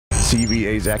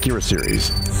CVA's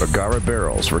AccuraSeries, Agara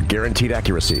barrels for guaranteed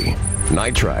accuracy,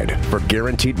 nitride for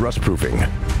guaranteed rust proofing,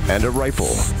 and a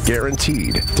rifle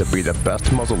guaranteed to be the best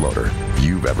muzzleloader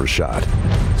you've ever shot.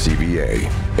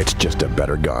 CVA, it's just a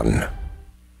better gun.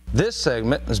 This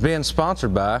segment is being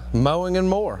sponsored by Mowing and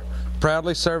More,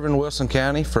 proudly serving Wilson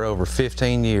County for over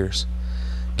 15 years.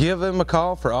 Give them a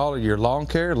call for all of your lawn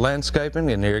care,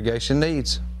 landscaping, and irrigation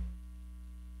needs.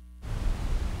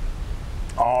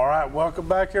 All right, welcome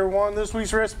back, everyone. This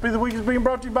week's Recipe of the Week is being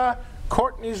brought to you by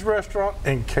Courtney's Restaurant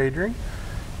and Catering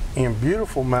in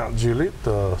beautiful Mount Juliet,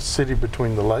 the city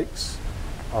between the lakes,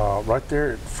 right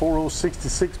there at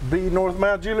 4066B North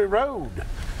Mount Juliet Road.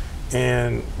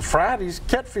 And Friday's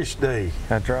Catfish Day.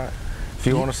 That's right. If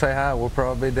you want to say hi, we'll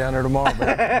probably be down there tomorrow.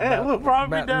 We'll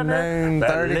probably be down there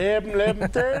about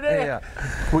 11:30.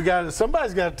 Yeah.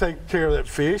 Somebody's got to take care of that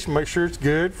fish, make sure it's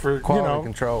good for quality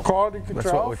control. Quality control.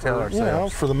 That's what we tell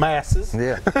ourselves. For the masses.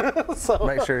 Yeah. So,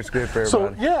 make sure it's good for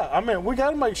everybody. So yeah, I mean, we got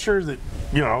to make sure that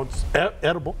it's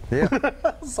edible. Yeah.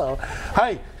 So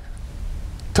hey,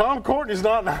 Tom Courtney's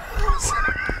not in the house.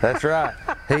 That's right.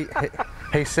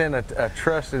 He sent a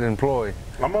trusted employee.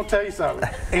 I'm gonna tell you something.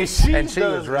 And she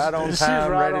was right on time,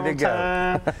 ready to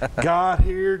go. Got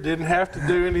here, didn't have to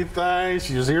do anything.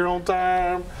 She was here on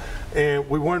time, and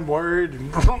we weren't worried.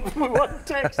 And we weren't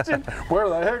texting. Where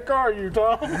the heck are you,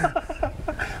 Tom?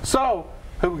 So,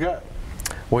 who we got?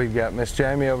 We've got Miss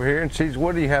Jamie over here, and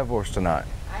what do you have for us tonight?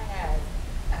 I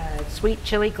have sweet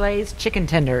chili glazed chicken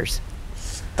tenders.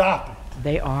 Stop it.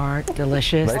 They are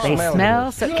delicious. They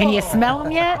smell so can you smell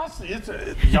them yet?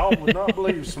 Y'all would not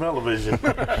believe smell-o-vision.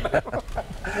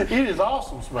 It is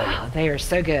awesome smelling. Oh, they are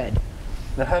so good.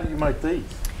 Now, how do you make these?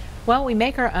 Well, we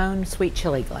make our own sweet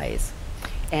chili glaze,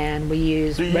 and we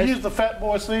use. Do you use the Fat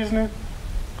Boy seasoning?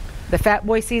 The Fat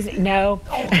Boy seasoning? No.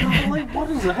 Oh, what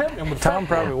is happening with Tom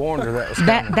probably warned her that was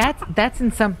coming. That's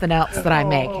in something else that I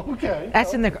make. Oh, okay.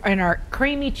 That's in our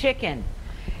creamy chicken.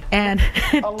 And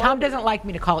Tom doesn't like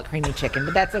me to call it creamy chicken,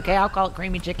 but that's okay. I'll call it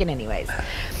creamy chicken anyways.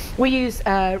 We use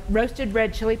roasted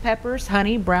red chili peppers,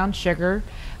 honey, brown sugar,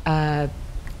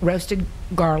 roasted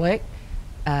garlic,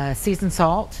 seasoned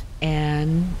salt,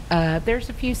 and there's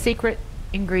a few secret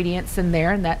ingredients in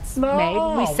there, and that's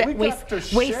made.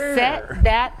 We set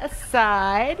that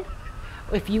aside.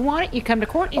 If you want it, you come to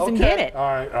Courtney's and get it.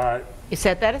 All right. You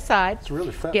set that aside. It's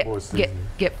really Fat Boy seasoning.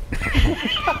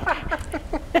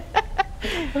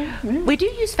 We do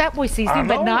use Fat Boy seasoning,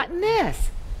 but not in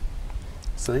this.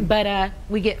 See? But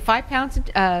we get 5 pounds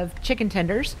of chicken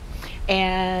tenders,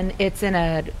 and it's in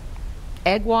a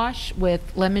egg wash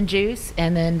with lemon juice,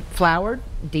 and then floured,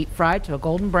 deep fried to a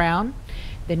golden brown.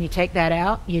 Then you take that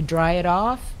out, you dry it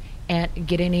off, and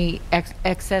get any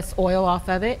excess oil off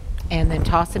of it, and then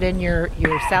toss it in your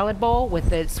salad bowl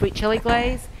with the sweet chili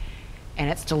glaze,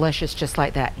 and it's delicious just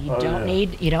like that. You don't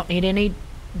need any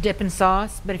dipping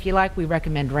sauce, but if you like, we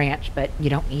recommend ranch, but you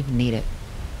don't even need it.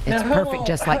 It's perfect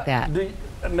just like that.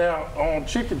 Now, on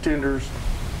chicken tenders,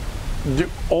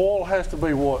 oil has to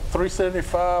be what,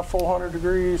 375, 400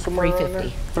 degrees, somewhere around there?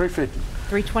 350.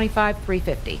 325,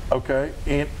 350. Okay,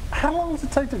 and how long does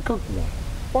it take to cook one?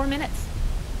 4 minutes.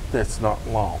 That's not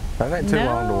long. That ain't too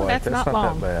long to wait. That's not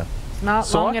long. That bad. It's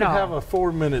not long at all. So I can have a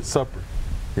 4-minute supper.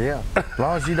 Yeah, as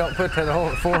long as you don't put that whole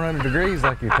 400 degrees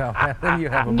like you're talking about, then you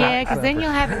have a yeah, because then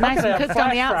you'll have it nice and cooked on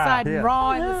the outside and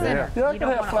raw in the center. Yeah, you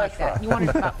don't want it like that. You want it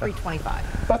about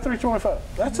 325. About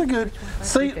 325. That's a good.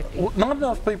 See, not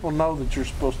enough people know that you're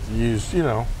supposed to use,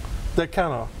 that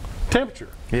kind of temperature.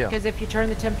 Yeah. Because if you turn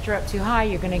the temperature up too high,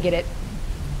 you're going to get it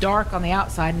dark on the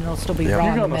outside and it'll still be raw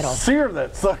in the middle. You're going to sear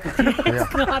that sucker.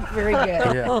 It's not very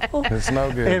good. Yeah, it's no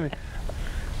good.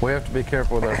 We have to be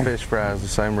careful with our fish fries, the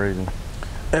same reason.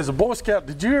 As a Boy Scout,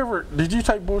 did you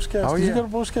take Boy Scouts? Oh, did you go to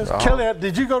Boy Scouts? Kelly,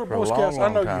 did you go to Boy Scouts? I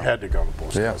know you had to go to Boy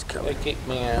Scouts, Kelly. They kicked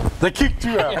me out. They kicked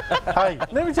you out. Hey,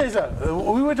 let me tell you something.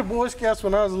 We went to Boy Scouts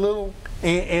when I was little,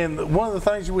 and one of the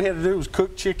things we had to do was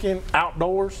cook chicken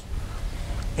outdoors.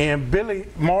 And Billy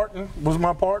Martin was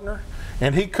my partner,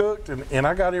 and he cooked, and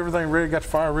I got everything ready, got the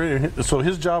fire ready, so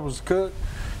his job was to cook.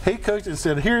 He cooked and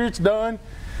said, "Here, it's done."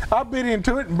 I bit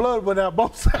into it and blood went out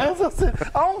both sides. I said,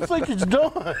 "I don't think it's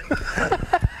done."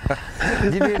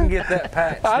 You didn't get that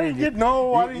patch. I didn't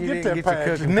get that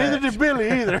patch. Neither did Billy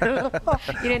either.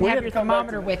 You didn't have your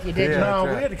thermometer with you, did you? No,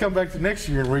 we had to come back the next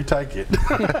year and retake it.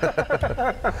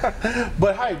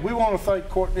 But hey, we want to thank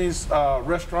Courtney's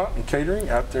Restaurant and Catering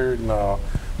out there in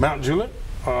Mount Juliet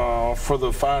for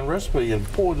the fine recipe,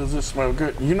 and boy, does this smell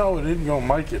good. It isn't going to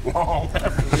make it long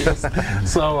after this.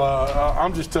 So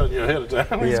I'm just telling you ahead of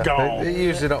time, it's gone. It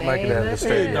usually don't make it out of the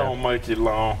studio. It don't make it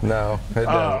long. No, it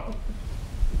doesn't.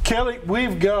 Kelly,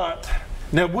 we've got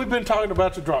Now we've been talking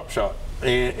about the drop shot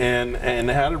and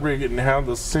how to rig it and how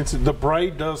the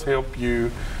braid does help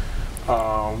you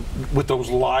with those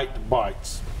light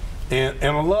bites. And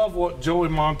I love what Joey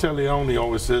Monteleone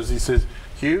always says. He says,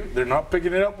 Hugh, they're not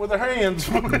picking it up with their hands.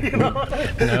 You know? No,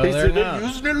 they're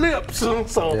using their lips.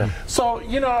 So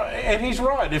you know, and he's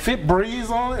right. If it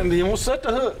breathes on it, and you won't set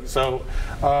the hook. So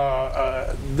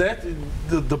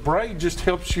the braid just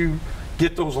helps you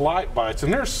get those light bites.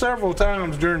 And there's several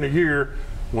times during the year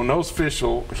when those fish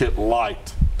will hit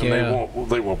light, and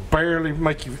they will barely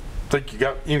make you think you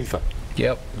got anything.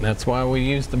 Yep, that's why we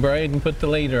use the braid and put the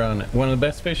leader on it. One of the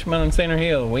best fishermen on Center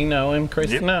Hill. We know him,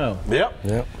 Chris Snow.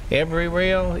 Yep. Every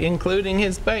reel, including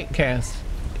his bait cast,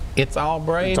 it's all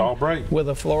braid. It's all braid with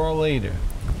a floral leader.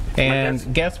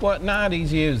 And guess what knot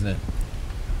he's using?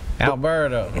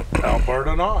 Alberto.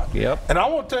 Alberto knot. Yep. And I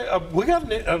want to tell you, we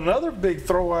got another big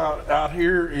throw out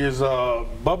here is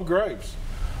Bubba Graves.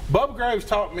 Bubba Graves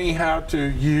taught me how to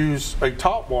use a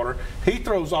top water. He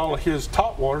throws all of his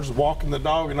top waters, walking the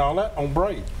dog and all that, on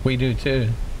braid. We do too.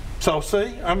 So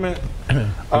see, I mean,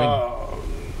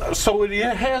 so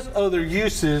it has other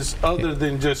uses other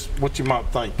than just what you might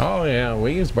think. Oh yeah,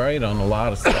 we use braid on a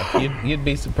lot of stuff. You'd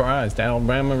be surprised.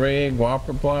 Alabama rig,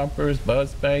 whopper ploppers,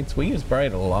 buzz baits. We use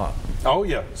braid a lot. Oh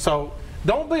yeah. So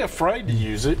don't be afraid to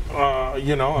use it.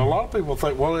 You know, a lot of people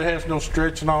think, well, it has no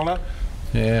stretch and all that.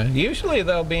 Yeah, usually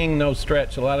though, being no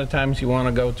stretch, a lot of times you want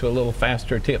to go to a little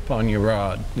faster tip on your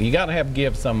rod. You got to have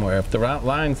give somewhere. If the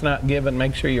line's not given,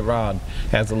 make sure your rod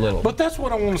has a little. But that's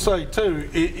what I want to say too.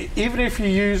 Even if you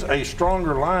use a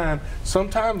stronger line,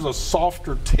 sometimes a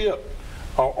softer tip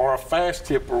or a fast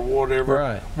tip or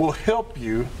whatever will help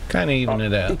you. Kind of even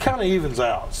it out. It kind of evens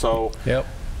out. So yep.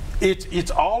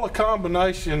 It's all a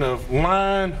combination of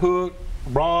line, hook,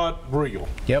 rod, reel.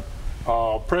 Yep.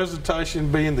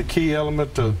 Presentation being the key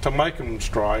element to make them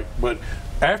strike, but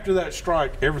after that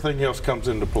strike, everything else comes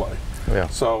into play. Yeah.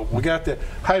 So we got that.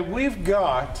 Hey, we've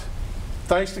got,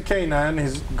 thanks to K9,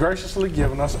 has graciously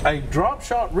given us a drop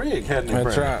shot rig, hasn't he,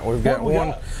 That's Brandon? right.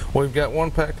 We've got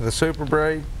one pack of the Super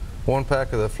Braid, one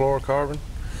pack of the fluorocarbon.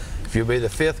 If you'll be the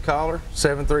 5th caller,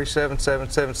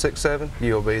 737-7767,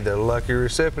 you'll be the lucky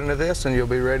recipient of this, and you'll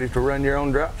be ready to run your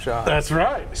own drop shot. That's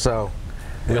right. So.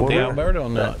 With the Alberto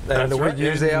knot. That's right.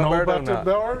 Use the Alberto knot.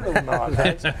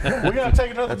 We're going to take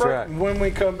another break. Right. When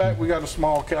we come back, we got a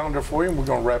small calendar for you, and we're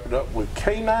going to wrap it up with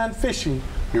K9 Fishing.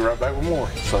 Be right back with more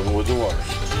Southern Woods and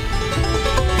Waters.